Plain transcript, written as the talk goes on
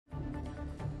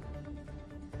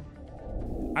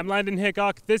I'm Landon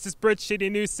Hickok. This is Bridge City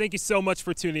News. Thank you so much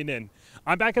for tuning in.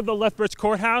 I'm back at the Lethbridge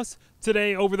courthouse.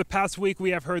 Today, over the past week, we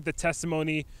have heard the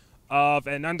testimony of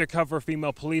an undercover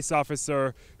female police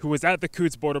officer who was at the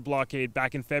Coutts border blockade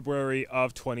back in February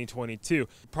of 2022,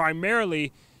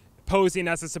 primarily posing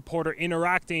as a supporter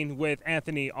interacting with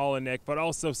Anthony Olienick, but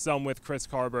also some with Chris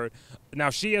Carbert. Now,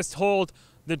 she has told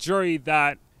the jury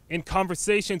that in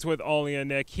conversations with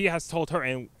Olienick, he has told her,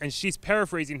 and she's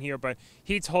paraphrasing here, but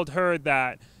he told her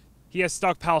that he has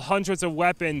stockpiled hundreds of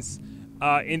weapons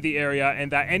in the area,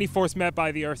 and that any force met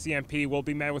by the RCMP will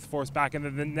be met with force back. And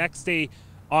then the next day,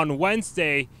 on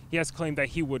Wednesday, he has claimed that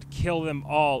he would kill them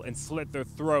all and slit their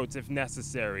throats if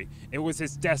necessary. It was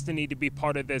his destiny to be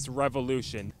part of this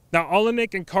revolution. Now,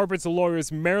 Olienick and Carbert's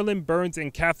lawyers, Marilyn Burns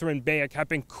and Catherine Bayek, have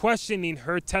been questioning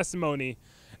her testimony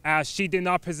as she did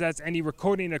not possess any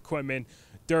recording equipment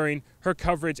during her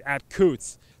coverage at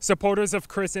Coutts. Supporters of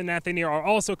Chris and Anthony are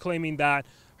also claiming that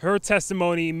her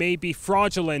testimony may be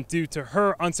fraudulent due to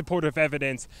her unsupportive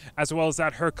evidence, as well as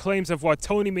that her claims of what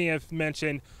Tony may have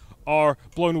mentioned are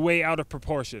blown way out of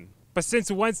proportion. But since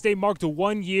Wednesday marked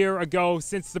 1 year ago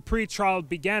since the pre-trial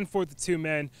began for the two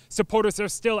men, supporters are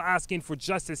still asking for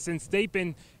justice since they've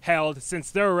been held since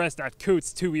their arrest at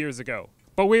Coutts 2 years ago.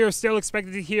 But we are still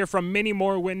expected to hear from many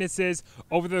more witnesses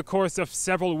over the course of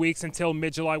several weeks until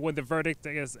mid-July, when the verdict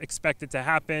is expected to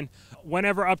happen.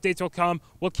 Whenever updates will come,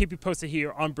 we'll keep you posted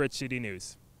here on Bridge City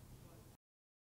News.